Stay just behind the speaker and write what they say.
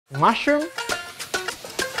Mushroom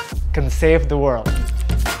can save the world.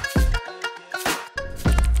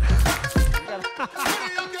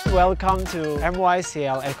 Welcome to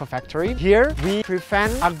MYCL Eco Factory. Here, we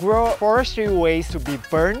prevent agroforestry waste to be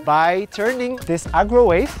burned by turning this agro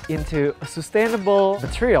waste into a sustainable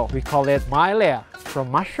material. We call it MYCL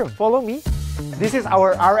from mushroom. Follow me. This is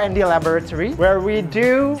our R&D laboratory where we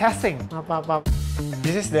do testing.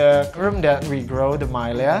 This is the room that we grow the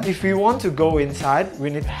MYCL. If we want to go inside, we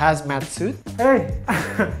need hazmat suit. Hey,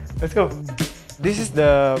 let's go. This is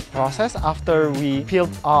the process after we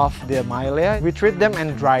peeled off the MYCL. We treat them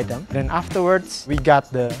and dry them. Then afterwards, we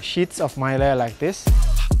got the sheets of MYCL like this.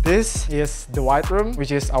 This is the white room, which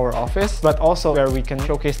is our office, but also where we can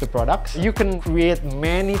showcase the products. You can create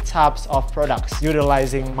many types of products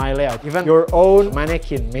utilizing MYCL, even your own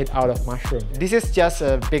mannequin made out of mushroom. This is just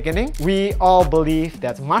a beginning. We all believe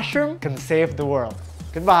that mushroom can save the world.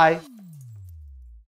 Goodbye.